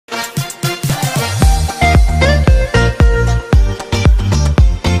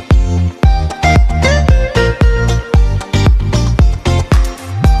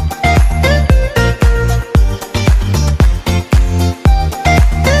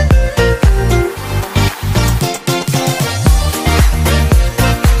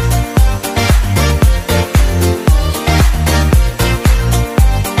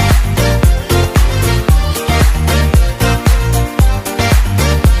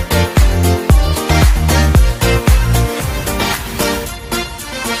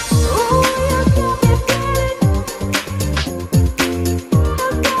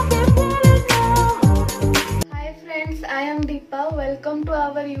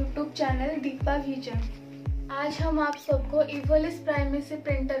YouTube channel Deepa vision. आज हम आप सबको इवोलिस प्राइमेसी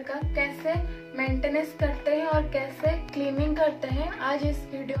प्रिंटर का कैसे मेंटेनेंस करते हैं और कैसे क्लीनिंग करते हैं आज इस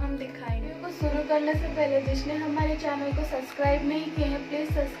वीडियो हम दिखाएंगे। तो शुरू करने से पहले जिसने हमारे चैनल को सब्सक्राइब नहीं किए हैं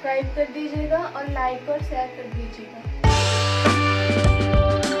प्लीज सब्सक्राइब कर दीजिएगा और लाइक और शेयर कर दीजिएगा।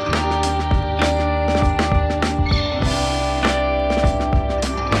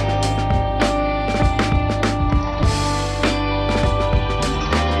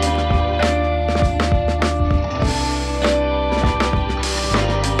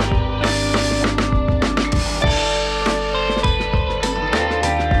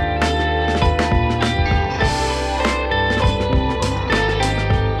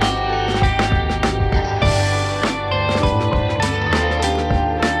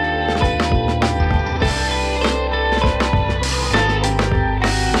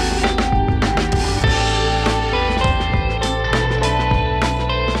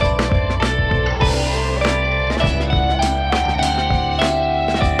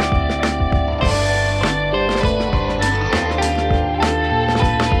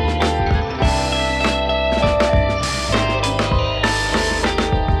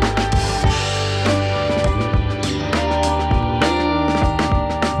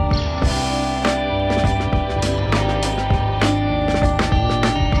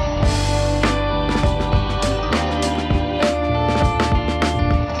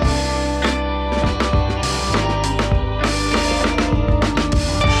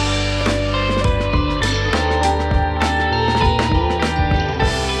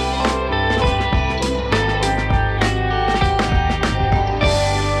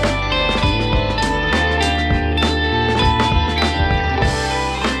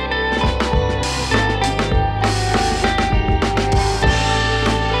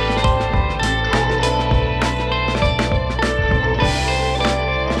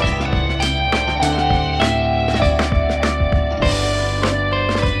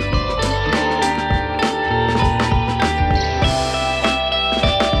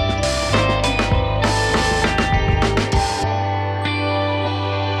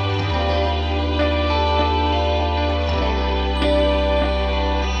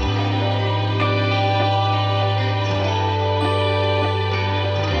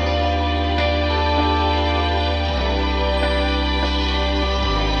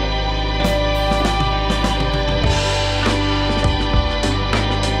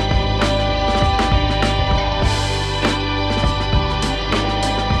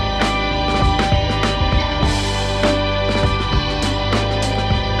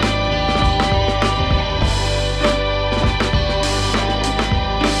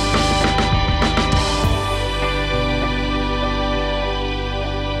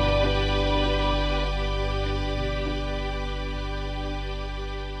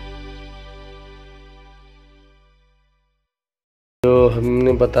 जो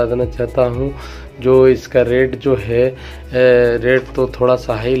हमने बता देना चाहता हूँ, जो इसका रेट जो है रेट तो थोड़ा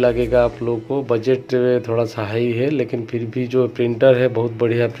सा हाई लगेगा आप लोगों को, बजट थोड़ा सा हाई है, लेकिन फिर भी जो प्रिंटर है बहुत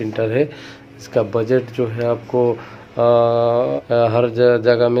बढ़िया प्रिंटर है। इसका बजट जो है आपको हर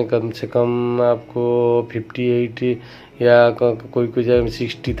जगह में कम से कम आपको 58 या कोई जगह में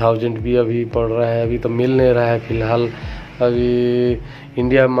 60,000 भी अभी पड़ रहा है। अभी तो मिल नहीं रहा है फिलहाल, अभी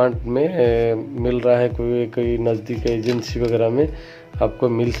इंडिया मार्ट में मिल रहा है, कोई नज़दीक एजेंसी वगैरह में आपको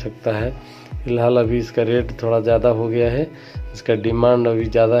मिल सकता है। फिलहाल अभी इसका रेट थोड़ा ज़्यादा हो गया है, इसका डिमांड अभी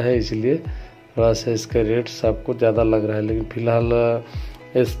ज़्यादा है, इसलिए थोड़ा सा इसका रेट्स आपको ज़्यादा लग रहा है। लेकिन फ़िलहाल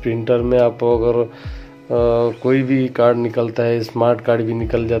इस प्रिंटर में आप अगर कोई भी कार्ड निकलता है, स्मार्ट कार्ड भी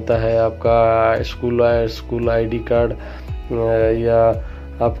निकल जाता है, आपका स्कूल आईडी कार्ड या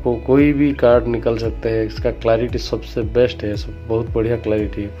आपको कोई भी कार्ड निकल सकते हैं। इसका क्लैरिटी सबसे बेस्ट है, सब बहुत बढ़िया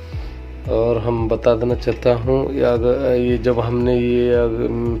क्लैरिटी है। और हम बता देना चाहता हूँ, ये जब हमने ये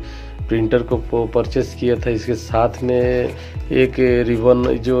प्रिंटर को परचेस किया था, इसके साथ में एक रिबन,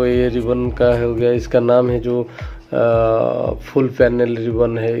 जो ये रिबन का हो गया, इसका नाम है जो फुल पैनल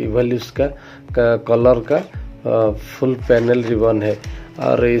रिबन है, इवोलिस का कलर का फुल पैनल रिबन है।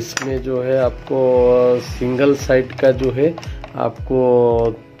 और इसमें जो है आपको सिंगल साइड का जो है आपको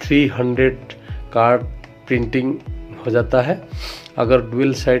 300 कार्ड प्रिंटिंग हो जाता है। अगर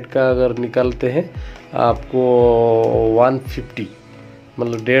डुअल साइड का अगर निकालते हैं आपको 150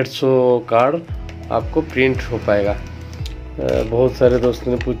 मतलब 150 कार्ड आपको प्रिंट हो पाएगा। बहुत सारे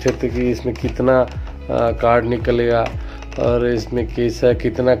दोस्तों ने पूछे थे कि इसमें कितना कार्ड निकलेगा और इसमें कैसा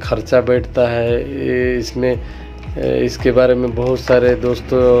कितना खर्चा बैठता है, इसमें इसके बारे में बहुत सारे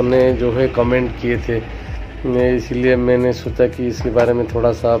दोस्तों ने जो है कमेंट किए थे। इसलिए मैंने सोचा कि इसके बारे में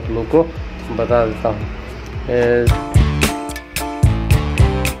थोड़ा सा आप लोग को बता देता हूँ।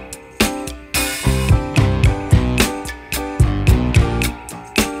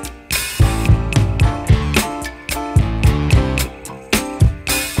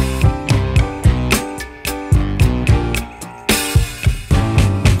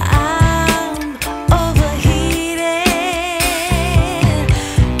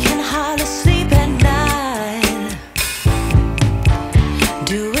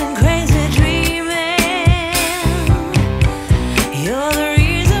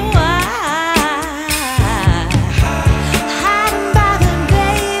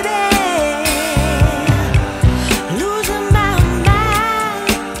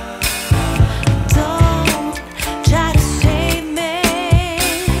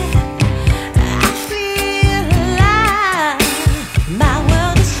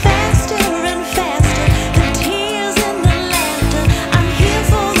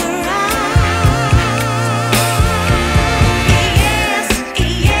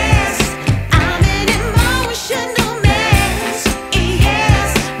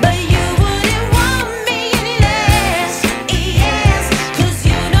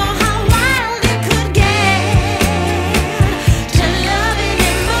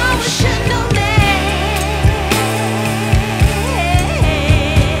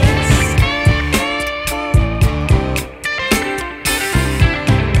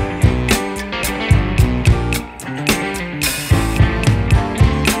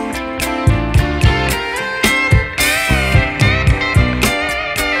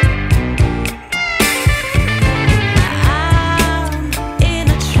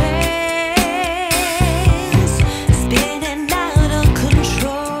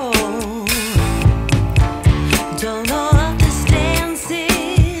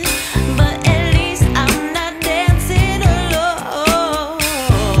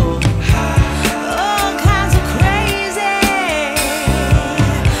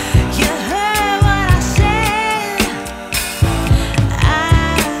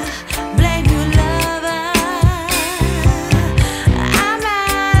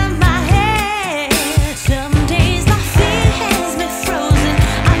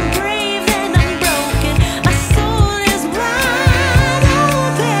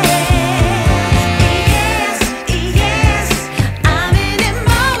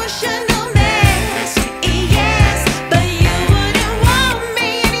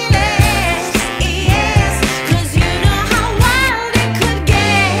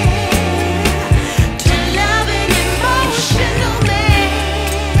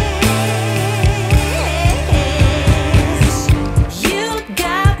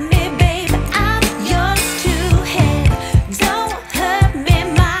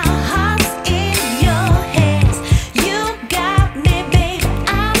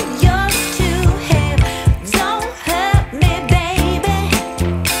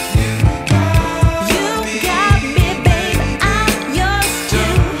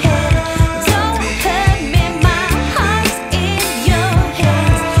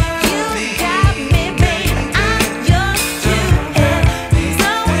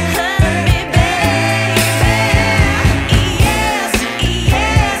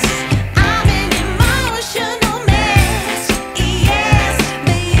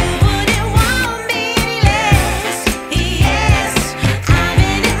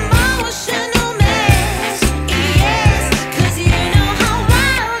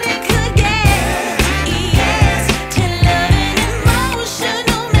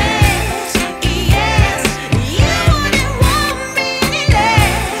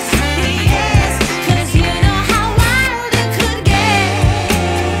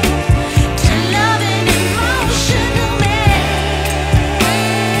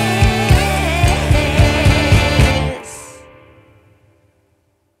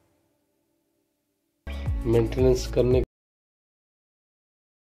 मेंटेनेंस करने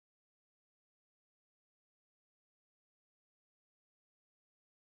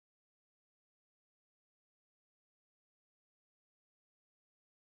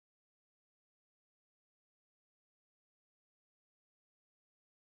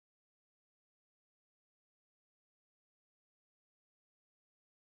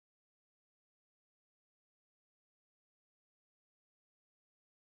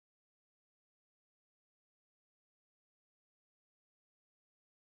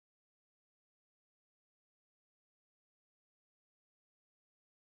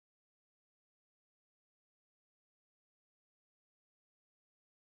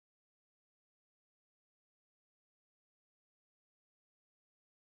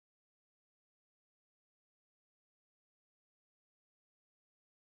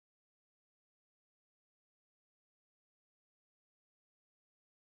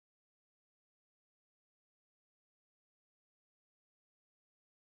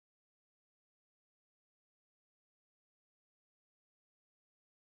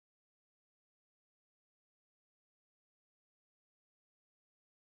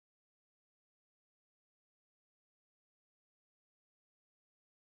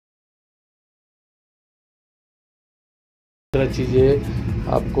चीज़ें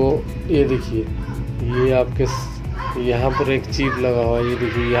आपको ये देखिए, ये आपके यहाँ पर एक चिप लगा हुआ है। ये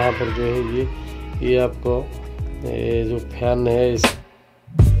देखिए यहाँ पर जो है ये आपको ये जो फैन है इस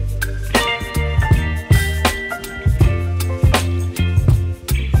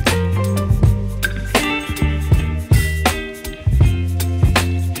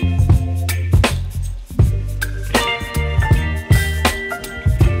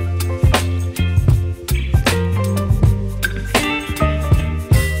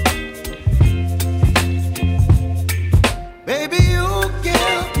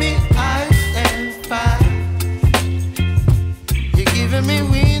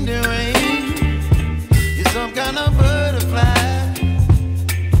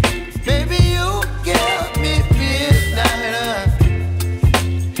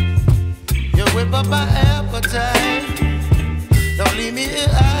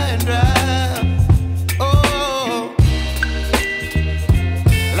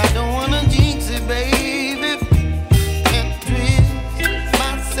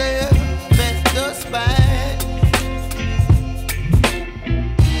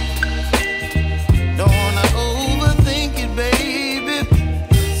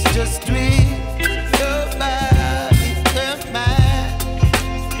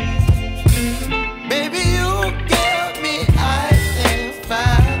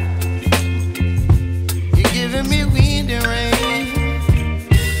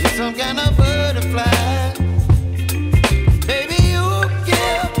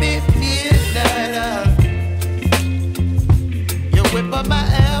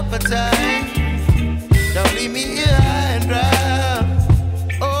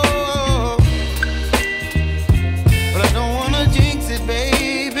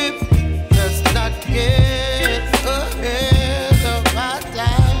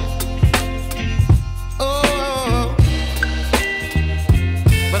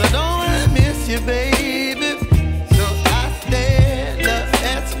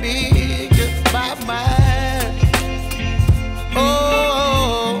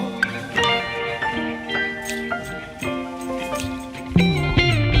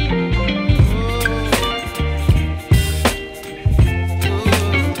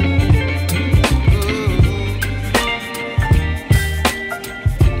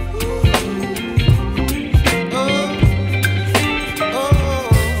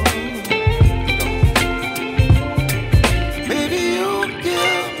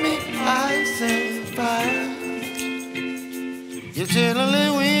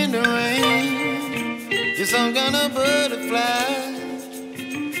some kind of butterfly.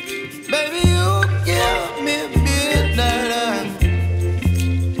 Baby, you give me midnight.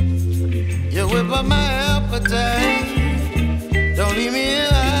 You whip up my appetite. Don't leave me here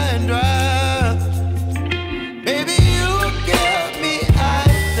high and dry. Baby, you give me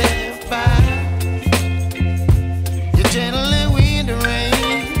ice and fire. You're channeling wind and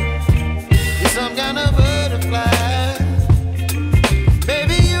rain. You're some kind of butterfly.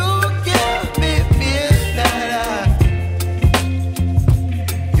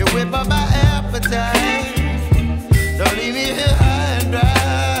 Don't leave me here high and dry.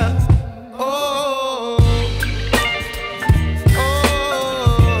 Oh,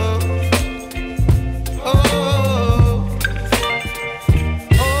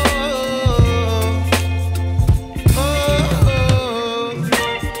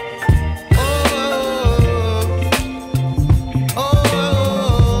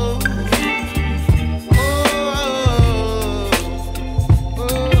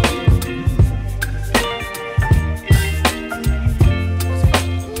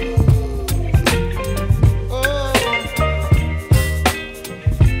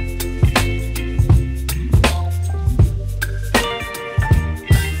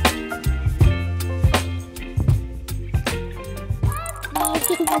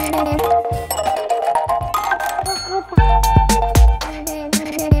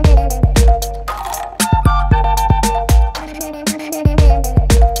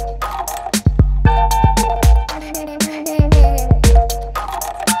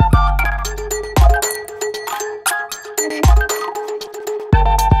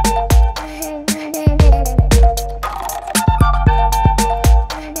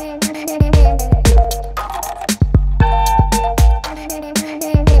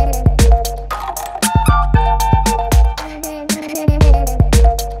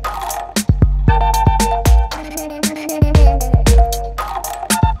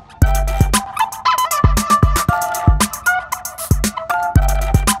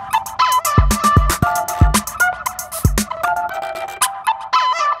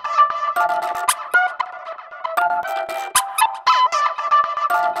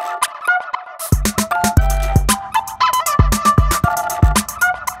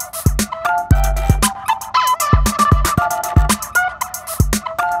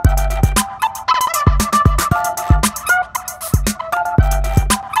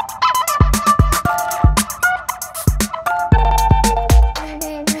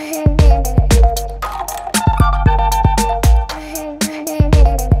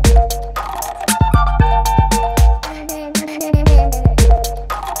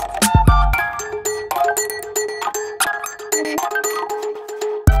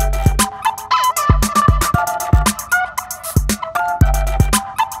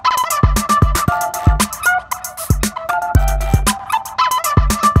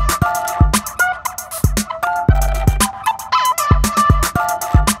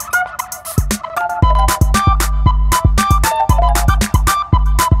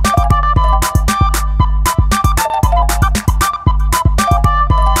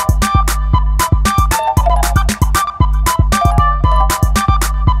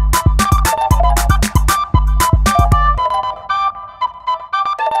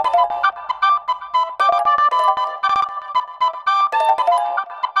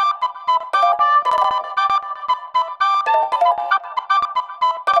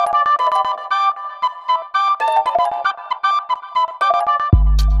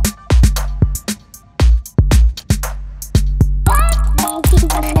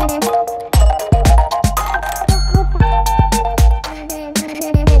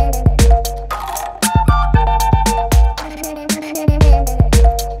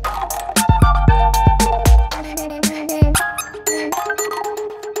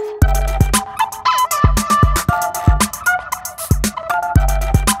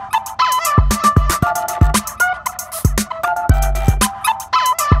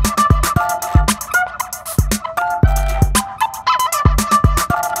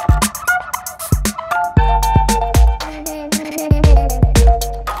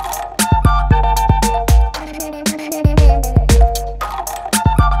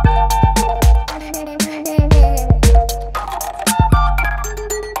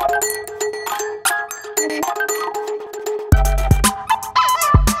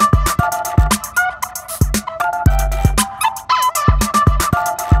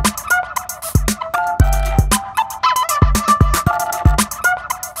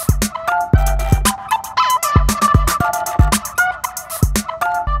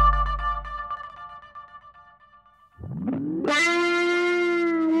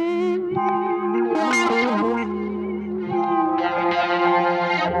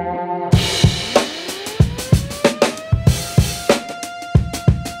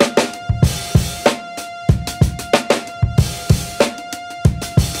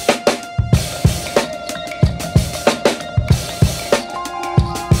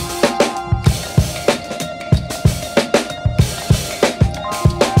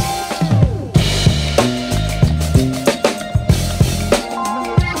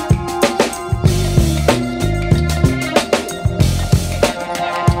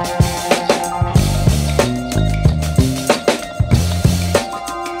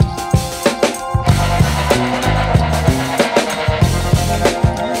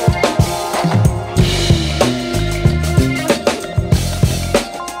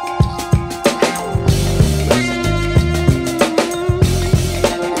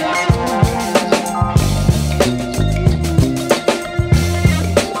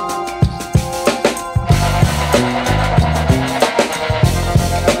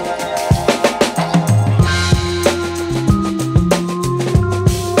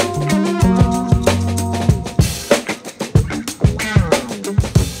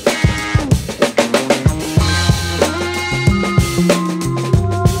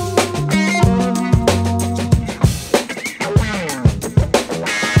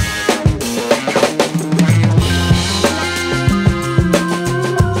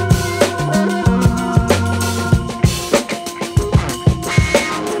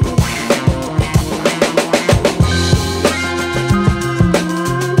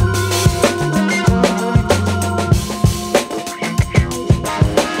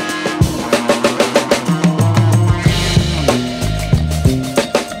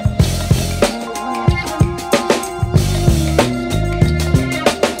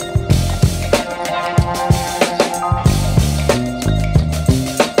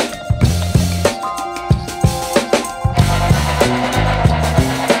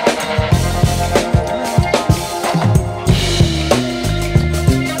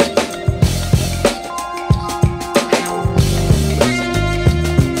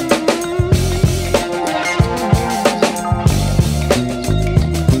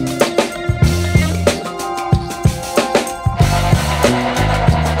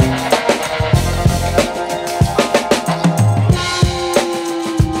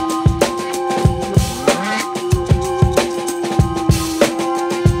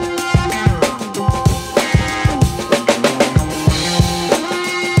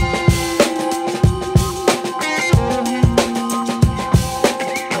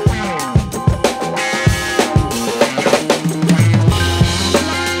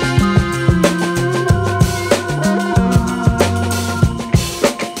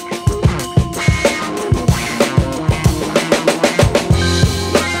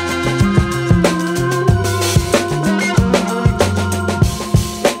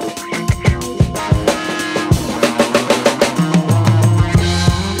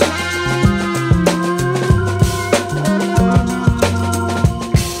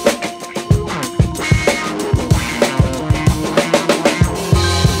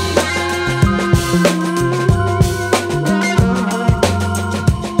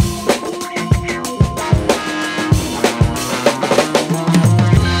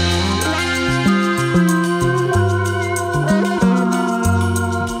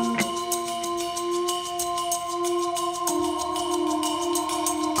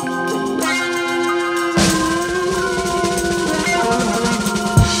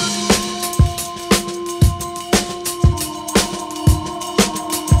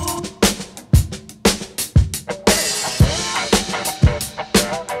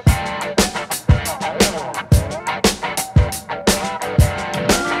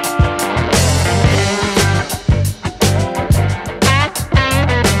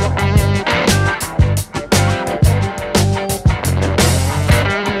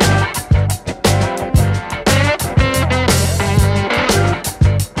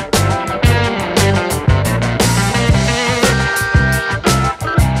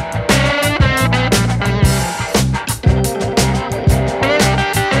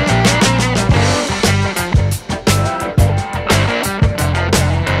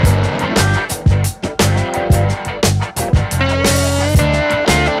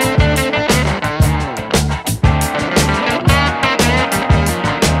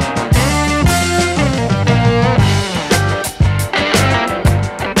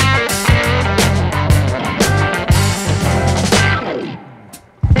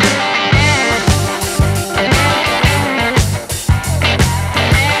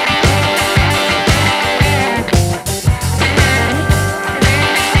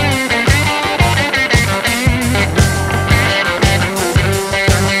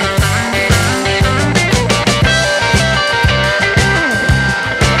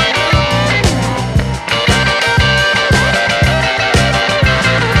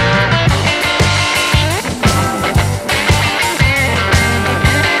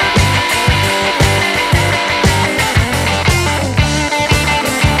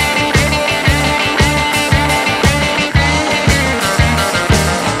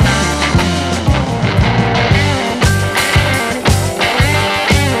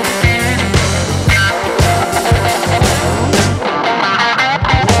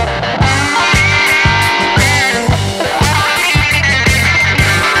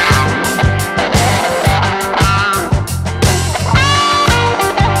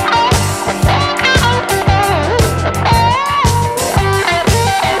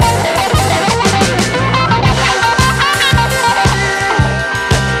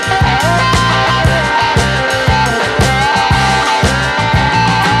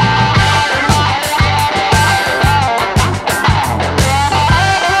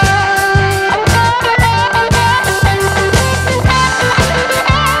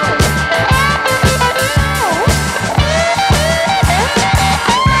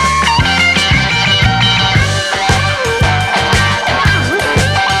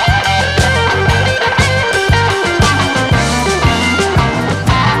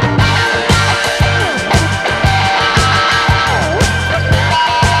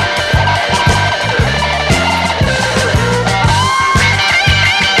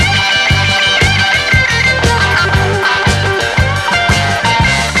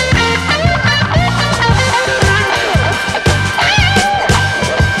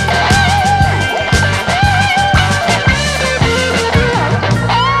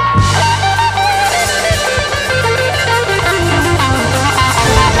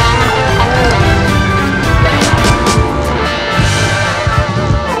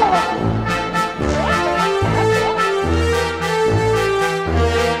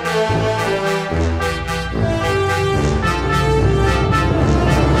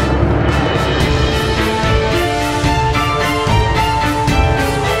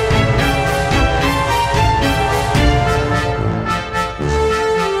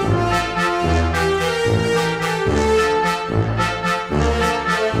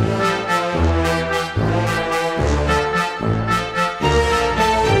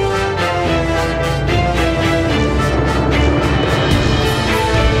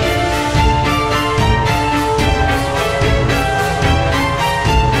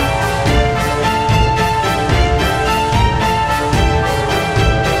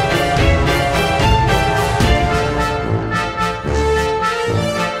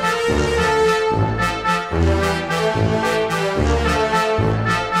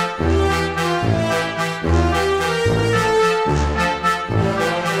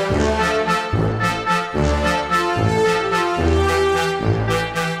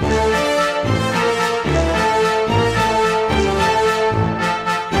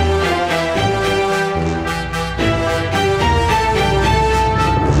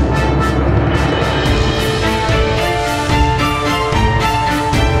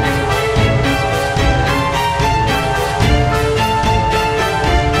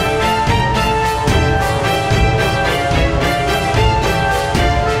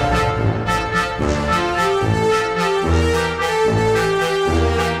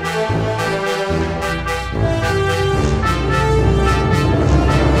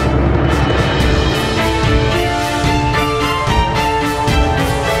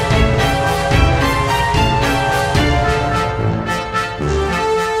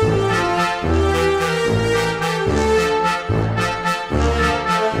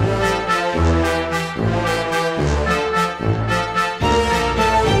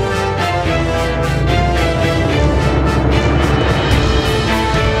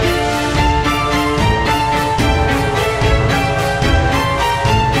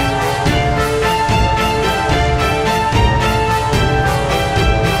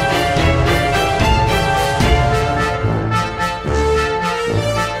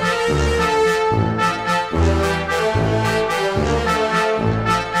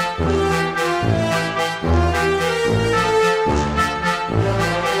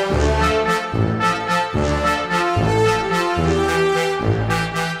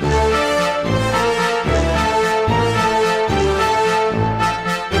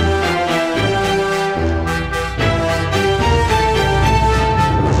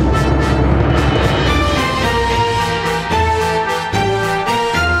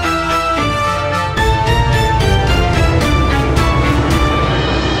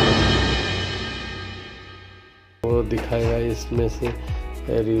 इसमें से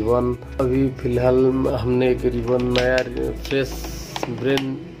ribbon. अभी फ़िलहाल हमने एक ribbon नया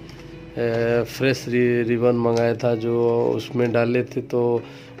fresh ribbon मंगाया था, जो उसमें डाले थे तो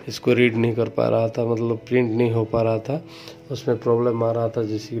इसको रीड नहीं कर पा रहा था, मतलब प्रिंट नहीं हो पा रहा था, उसमें प्रॉब्लम आ रहा था,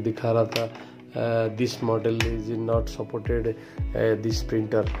 जैसे कि दिखा रहा था this model is not supported this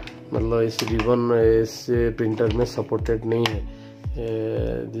printer, मतलब इस रिबन इस प्रिंटर में सपोर्टेड नहीं है।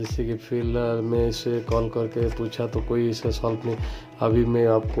 जैसे कि फिलहाल मैं इसे कॉल करके पूछा तो कोई इसे सॉल्व नहीं। अभी मैं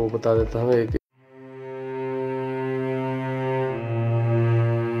आपको बता देता हूँ एक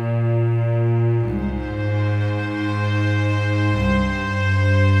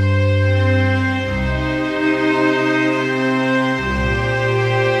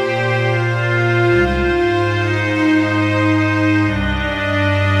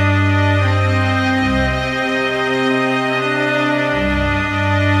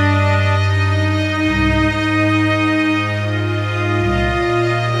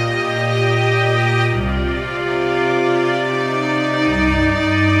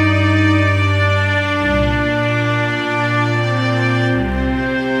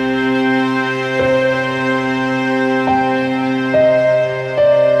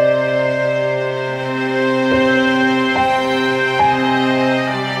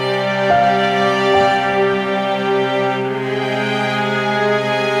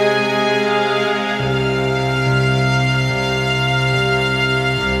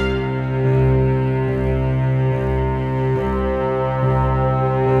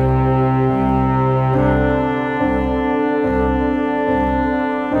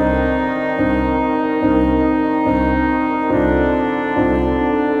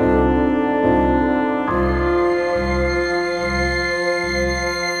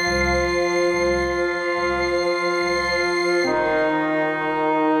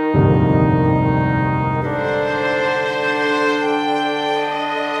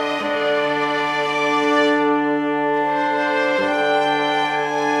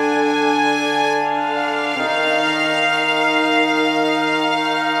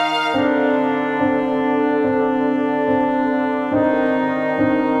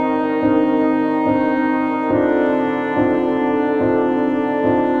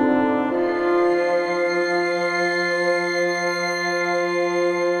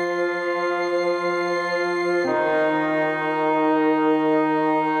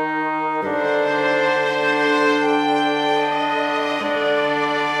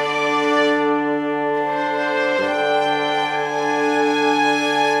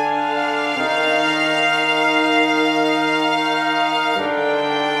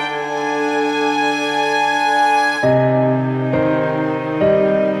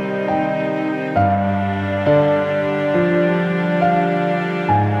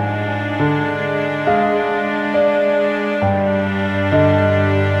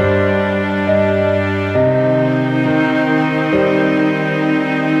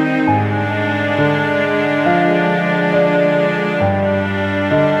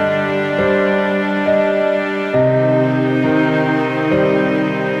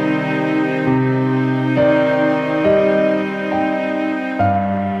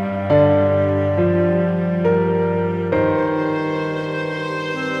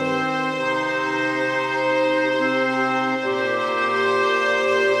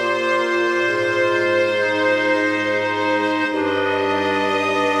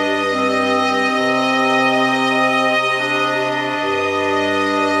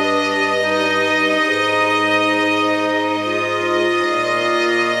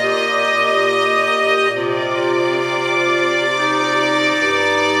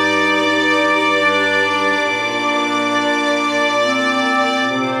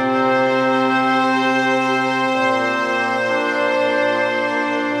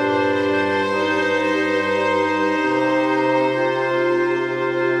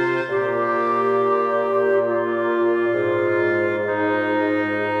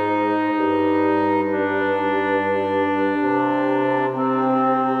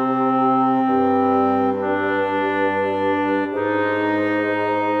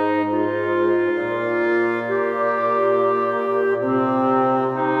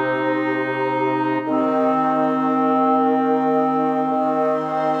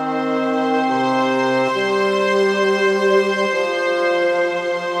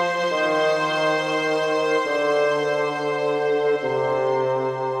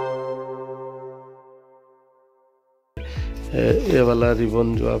ये वाला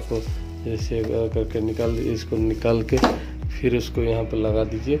रिबन जो आपको जैसे करके इसको निकाल के फिर उसको यहाँ पर लगा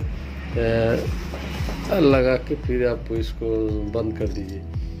दीजिए, लगा के फिर आप इसको बंद कर दीजिए।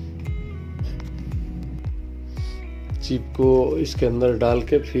 चिप को इसके अंदर डाल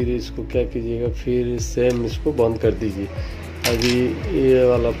के फिर इसको क्या कीजिएगा, फिर सेम इसको बंद कर दीजिए। अभी ये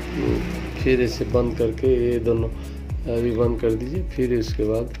वाला फिर इसे बंद करके ये दोनों अभी बंद कर दीजिए। फिर इसके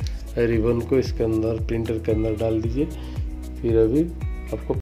बाद रिबन को इसके अंदर प्रिंटर के अंदर डाल दीजिए। फिर अभी आपको